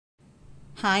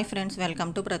Hi friends,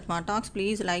 welcome to Pratima talks.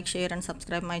 Please like, share and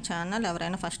subscribe my channel.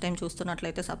 ఎవరైనా first time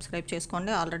చూస్తున్నట్లయితే subscribe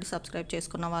చేసుకోండి. Already subscribe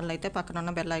చేసుకున్న వాళ్ళైతే పక్కన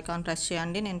ఉన్న బెల్ ఐకాన్ ప్రెస్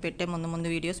చేయండి. నేను పెట్టే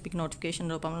ముందు వీడియోస్ మీకు నోటిఫికేషన్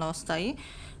రూపంలో వస్తాయి.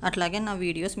 అట్లాగే నా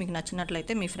వీడియోస్ మీకు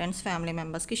నచ్చినట్లయితే మీ ఫ్రెండ్స్, ఫ్యామిలీ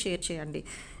మెంబర్స్కి షేర్ చేయండి.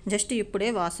 జస్ట్ ఇప్పుడే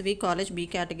Vasavi college B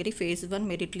category phase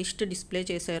 1 merit list display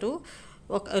చేశారు.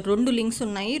 రెండు లింక్స్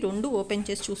ఉన్నాయి, రెండు ఓపెన్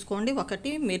చేసి చూసుకోండి.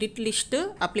 ఒకటి merit list,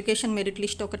 application merit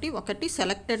list ఒకటి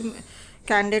సెలెక్టెడ్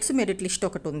క్యాండిడేట్స్ మెరిట్ లిస్ట్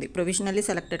ఒకటి ఉంది, provisionally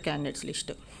selected candidates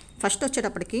list. First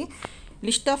వచ్చేటప్పటికి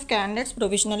list of candidates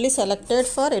provisionally selected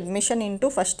for admission into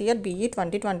first year BE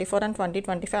 2024 and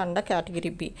 2025 under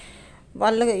category B.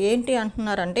 వాళ్ళు ఏంటి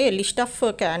అంటున్నారంటే, list of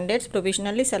candidates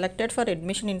provisionally selected for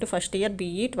admission into first year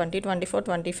BE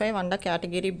 2024-25 under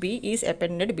category B is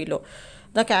appended below.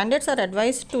 The candidates are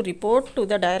advised to report to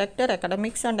the Director,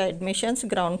 Academics and Admissions,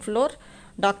 Ground Floor,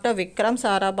 Dr. Vikram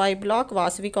Sarabhai Block,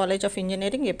 Vasavi College of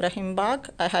Engineering, Ibrahim Bagh,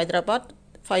 Hyderabad,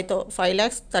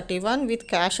 5,31 with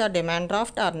cash or demand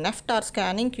draft or NEFT or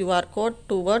scanning QR code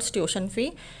towards tuition fee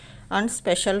and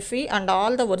special fee and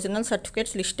all the original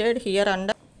certificates listed here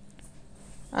under,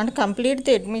 and complete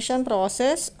the admission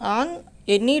process on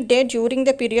any date during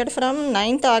the period from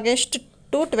 9th August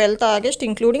to 12th August,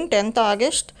 including 10th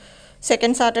August,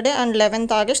 second Saturday and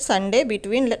 11th August Sunday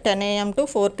between 10 a.m. to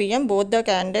 4 p.m. Both the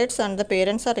candidates and the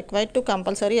parents are required to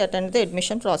compulsory attend the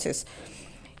admission process.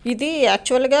 ఇది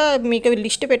యాక్చువల్గా మీకు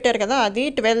list పెట్టారు కదా, అది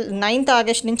 9th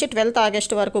August నుంచి 12th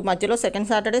August వరకు మధ్యలో second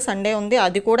Saturday Sunday ఉంది,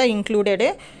 అది కూడా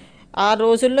ఇంక్లూడెడే. ఆ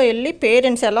రోజుల్లో వెళ్ళి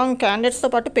పేరెంట్స్ అలాంగ్ క్యాండిడేట్స్తో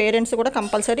పాటు పేరెంట్స్ కూడా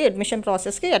కంపల్సరీ అడ్మిషన్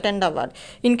ప్రాసెస్కి అటెండ్ అవ్వాలి.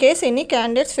 In case any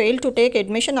candidates fail to take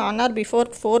admission on are before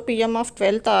 4 p.m. of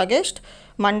 12th August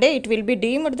Monday, it will be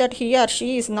deemed that he or she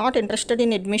is not interested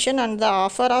in admission and the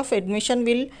offer of admission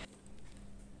will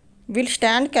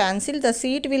stand cancelled. The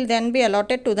seat will then be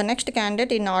allotted to the next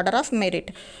candidate in order of merit.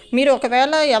 మీరు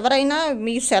ఒకవేళ ఎవరైనా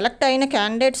మీ select అయిన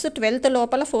candidates 12th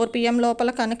లోపల 4 p.m.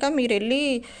 లోపల కనుక మీరు వెళ్ళి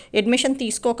admission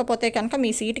తీసుకోకపోతే కనుక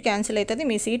మీ సీట్ క్యాన్సిల్ అవుతుంది.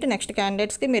 మీ సీట్ నెక్స్ట్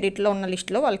క్యాండిడేట్స్కి మెరిట్లో ఉన్న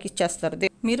లిస్ట్లో వాళ్ళకి ఇచ్చేస్తారు.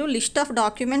 మీరు లిస్ట్ ఆఫ్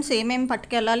డాక్యుమెంట్స్ ఏమేమి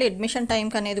పట్టుకెళ్ళాలి అడ్మిషన్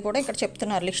టైంకి అనేది కూడా ఇక్కడ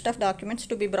చెప్తున్నారు. List of documents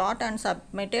to be brought and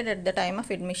submitted at the time of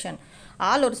admission.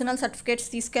 All original certificates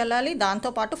తీసుకెళ్ళాలి.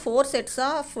 దాంతోపాటు 4 sets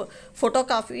of photo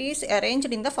copies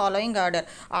arranged in the following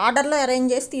ఆర్డర్లో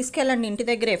అరేంజ్ చేసి తీసుకెళ్ళండి. ఇంటి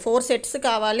దగ్గరే 4 sets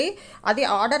కావాలి. అది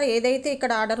ఆర్డర్ ఏదైతే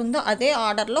ఇక్కడ ఆర్డర్ ఉందో అదే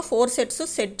ఆర్డర్లో 4 sets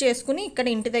సెట్ చేసుకుని ఇక్కడ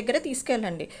ఇంటి దగ్గరే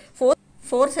తీసుకెళ్ళండి.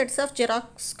 4 sets of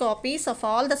Xerox copies of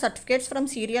all the certificates from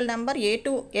serial number A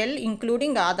to L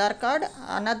including Aadhaar card.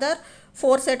 Another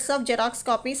 4 sets of Xerox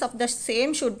copies of the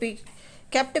same should be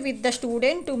kept with the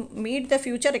student to meet the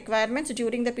future requirements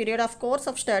during the period of course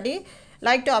of study,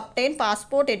 like to obtain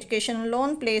passport, education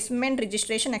loan, placement,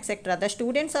 registration, etc. The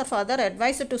students are further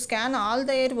advised to scan all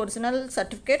their original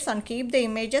certificates and keep the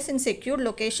images in secure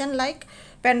location like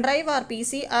pen drive or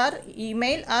PC or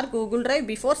email or Google Drive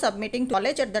before submitting to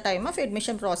college at the time of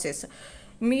admission process.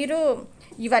 మీరు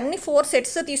ఇవన్నీ 4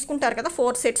 sets తీసుకుంటారు కదా,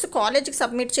 4 sets కాలేజ్కి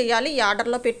submit చేయాలి. ఈ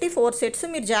ఆర్డర్లో పెట్టి 4 sets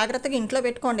మీరు జాగ్రత్తగా ఇంట్లో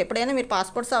పెట్టుకోండి. ఎప్పుడైనా మీరు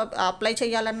పాస్పోర్ట్స్ అప్లై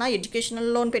చేయాలన్నా,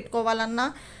 ఎడ్యుకేషనల్ లోన్ పెట్టుకోవాలన్నా,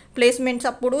 ప్లేస్మెంట్స్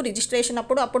అప్పుడు, రిజిస్ట్రేషన్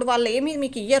అప్పుడు వాళ్ళు ఏమీ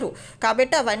మీకు ఇయ్యరు.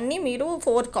 కాబట్టి అవన్నీ మీరు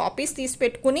 4 copies తీసి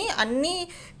పెట్టుకుని అన్నీ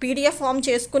PDF ఫామ్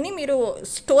చేసుకుని మీరు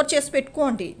స్టోర్ చేసి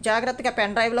పెట్టుకోండి జాగ్రత్తగా.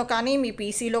 పెన్ డ్రైవ్లో కానీ, మీ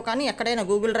పీసీలో కానీ, ఎక్కడైనా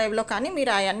గూగుల్ డ్రైవ్లో కానీ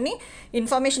మీరు అవన్నీ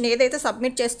ఇన్ఫర్మేషన్ ఏదైతే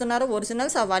సబ్మిట్ చేస్తున్నారో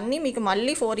ఒరిజినల్స్ అవన్నీ మీకు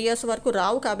మళ్ళీ 4 years వరకు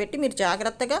రావు. కాబట్టి మీరు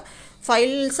జాగ్రత్తగా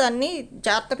ఫైల్స్ అన్నీ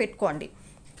జాగ్రత్త పెట్టుకోండి.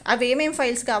 అవి ఏమేమి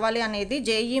ఫైల్స్ కావాలి అనేది,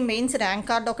 జేఈ మెయిన్స్ ర్యాంక్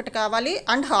కార్డ్ ఒకటి కావాలి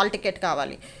అండ్ హాల్ టికెట్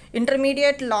కావాలి.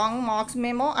 Intermediate long marks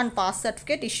memo and pass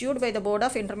certificate issued by the board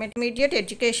of intermediate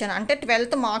education, అంటే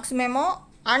 12th marks memo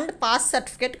and pass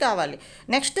certificate కావాలి.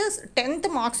 నెక్స్ట్ 10th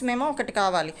మార్క్స్ మెమో ఒకటి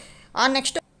కావాలి. ఆ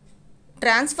next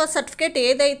transfer certificate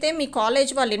ఏదైతే మీ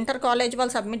college వాళ్ళు, inter college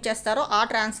వాళ్ళు submit చేస్తారో ఆ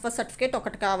ట్రాన్స్ఫర్ సర్టిఫికేట్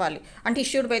ఒకటి కావాలి, అంటే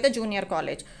issued by the junior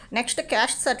college. Next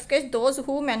caste certificate, those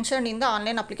who mention in the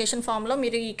online application ఫామ్లో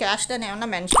మీరు ఈ క్యాస్ట్ అని ఏమన్నా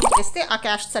మెన్షన్ చేస్తే ఆ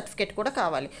క్యాస్ట్ సర్టిఫికేట్ కూడా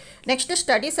కావాలి. Next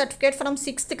study certificate from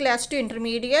 6th class to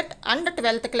intermediate and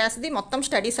 12th classది మొత్తం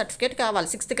స్టడీ సర్టిఫికేట్ కావాలి.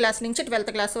 6th class నుంచి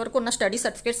 12th class వరకు ఉన్న స్టడీ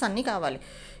సర్టిఫికేట్స్ అన్నీ కావాలి.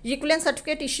 Equivalence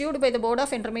certificate issued by the board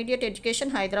of intermediate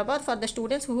education Hyderabad for the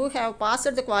students who have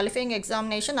passed the qualifying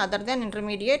examination other then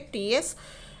intermediate TS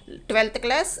 12th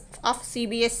class of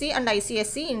CBSE and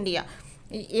ICSE India.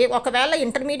 ఒకవేళ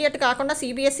intermediate కాకుండా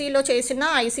CBSEలో చేసిన,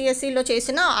 ICSEలో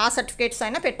చేసిన ఆ certificates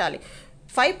అయినా పెట్టాలి.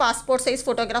 5 passport size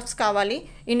photographs కావాలి.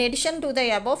 In addition to the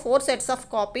above 4 sets of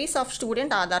copies of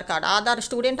student Aadhaar card,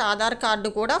 student Aadhaar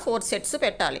card కూడా 4 sets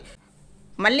పెట్టాలి.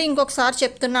 మళ్ళీ ఇంకొకసారి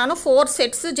చెప్తున్నాను, 4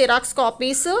 sets జిరాక్స్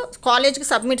కాపీస్ కాలేజ్కి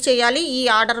సబ్మిట్ చేయాలి ఈ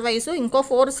ఆర్డర్ వైజ్. ఇంకో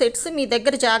 4 sets మీ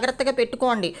దగ్గర జాగ్రత్తగా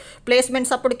పెట్టుకోండి.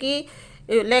 ప్లేస్మెంట్స్ అప్పటికి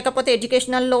లేకపోతే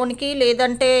ఎడ్యుకేషనల్ లోన్కి,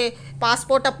 లేదంటే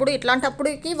పాస్పోర్ట్ అప్పుడు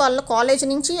ఇట్లాంటప్పుడుకి వాళ్ళ కాలేజ్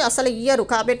నుంచి అసలు ఇయ్యరు.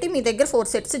 కాబట్టి మీ దగ్గర 4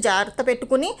 సెట్స్ జాగ్రత్త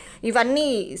పెట్టుకుని ఇవన్నీ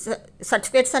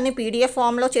సర్టిఫికేట్స్ అన్ని పీడిఎఫ్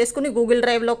ఫామ్లో చేసుకుని గూగుల్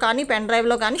డ్రైవ్లో కానీ పెన్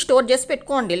డ్రైవ్లో కానీ స్టోర్ చేసి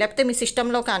పెట్టుకోండి, లేకపోతే మీ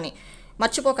సిస్టంలో కానీ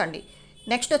మర్చిపోకండి.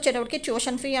 నెక్స్ట్ వచ్చేటప్పటికి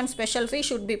tuition fee and special fee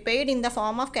should be paid in the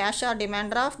form of cash or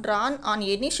demand draft drawn on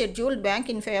any scheduled bank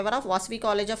in favour of Vasavi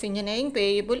college of engineering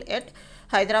payable at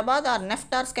Hyderabad are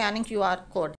NEFT are scanning QR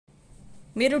code.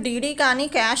 మీరు DD కానీ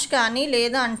cash కానీ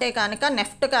లేదా అంటే కనుక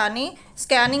NEFT కానీ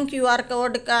scanning QR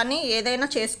code కానీ ఏదైనా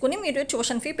చేసుకుని మీరు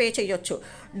ట్యూషన్ ఫీ పే చేయొచ్చు.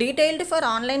 Detailed for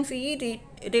online fee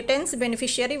returns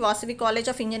beneficiary Vasavi college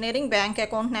of engineering, bank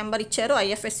account number ఇచ్చారు,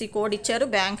 ఐఎఫ్ఎస్సి కోడ్ ఇచ్చారు,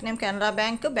 bank name Canara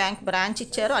bank, bank branch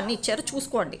ఇచ్చారు, అన్నీ ఇచ్చారు,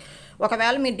 చూసుకోండి.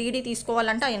 ఒకవేళ మీరు డీడీ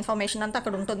తీసుకోవాలంటే ఆ ఇన్ఫర్మేషన్ అంతా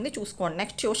అక్కడ ఉంటుంది, చూసుకోండి.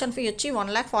 నెక్స్ట్ ట్యూషన్ ఫీ వచ్చి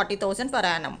 1,40,000 per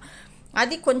annum.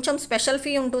 అది కొంచెం స్పెషల్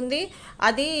ఫీ ఉంటుంది.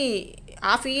 అది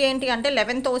ఆ ఫీ ఏంటి అంటే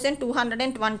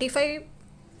 11,225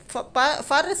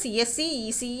 for CSC,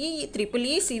 ECE, triple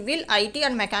E, civil, IT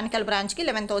and mechanical బ్రాంచ్కి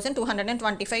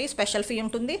 11,225 స్పెషల్ ఫీ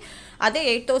ఉంటుంది. అదే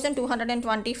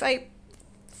 8,225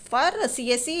 ఫర్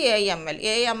సిఎస్సి,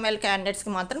 ఏఎంఎల్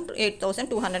క్యాండిడేట్స్కి మాత్రం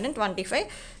 8,225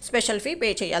 స్పెషల్ ఫీ పే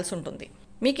చేయాల్సి ఉంటుంది.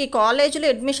 మీకు ఈ కాలేజీలో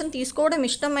అడ్మిషన్ తీసుకోవడం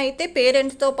ఇష్టమైతే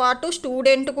పేరెంట్స్తో పాటు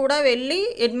స్టూడెంట్ కూడా వెళ్ళి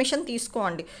అడ్మిషన్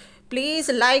తీసుకోండి. Please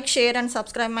like, share and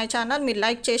subscribe my channel. మీరు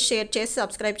లైక్ చేసి, షేర్ చేసి,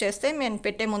 సబ్స్క్రైబ్ చేస్తే నేను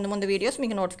పెట్టే ముందు వీడియోస్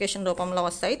మీకు నోటిఫికేషన్ రూపంలో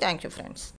వస్తాయి. Thank you friends.